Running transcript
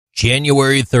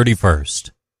January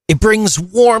 31st. It brings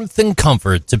warmth and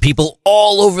comfort to people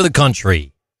all over the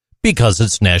country because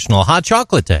it's National Hot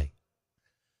Chocolate Day.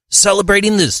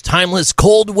 Celebrating this timeless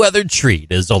cold weather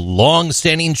treat is a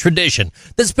long-standing tradition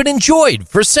that's been enjoyed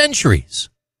for centuries.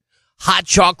 Hot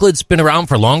chocolate's been around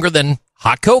for longer than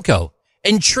hot cocoa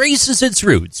and traces its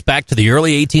roots back to the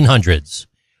early 1800s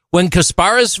when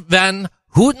Caspar van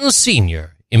Houten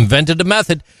Sr. invented a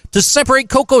method to separate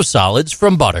cocoa solids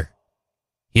from butter.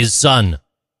 His son,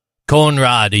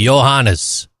 Konrad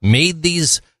Johannes, made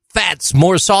these fats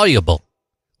more soluble,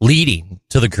 leading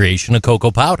to the creation of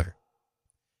cocoa powder.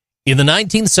 In the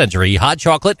 19th century, hot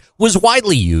chocolate was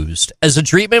widely used as a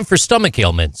treatment for stomach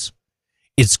ailments.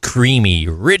 Its creamy,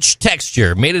 rich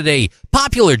texture made it a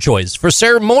popular choice for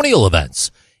ceremonial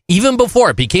events, even before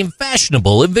it became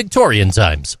fashionable in Victorian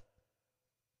times.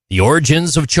 The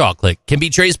origins of chocolate can be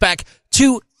traced back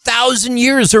 2,000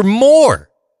 years or more,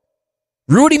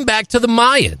 rooting back to the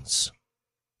Mayans.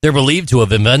 They're believed to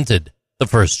have invented the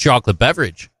first chocolate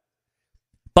beverage.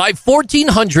 By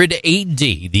 1400 AD,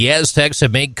 the Aztecs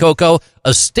had made cocoa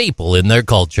a staple in their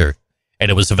culture,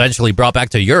 and it was eventually brought back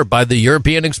to Europe by the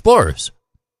European explorers.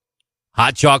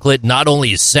 Hot chocolate not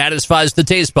only satisfies the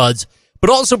taste buds, but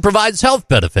also provides health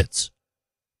benefits.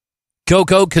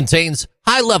 Cocoa contains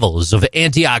high levels of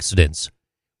antioxidants,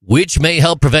 which may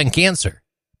help prevent cancer.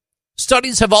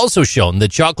 Studies have also shown that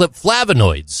chocolate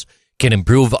flavonoids can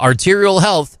improve arterial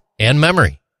health and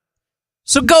memory.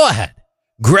 So go ahead,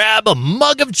 grab a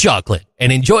mug of chocolate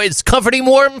and enjoy its comforting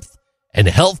warmth and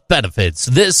health benefits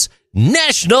this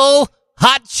National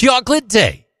Hot Chocolate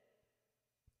Day.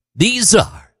 These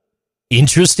are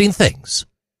Interesting Things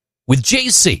with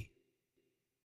JC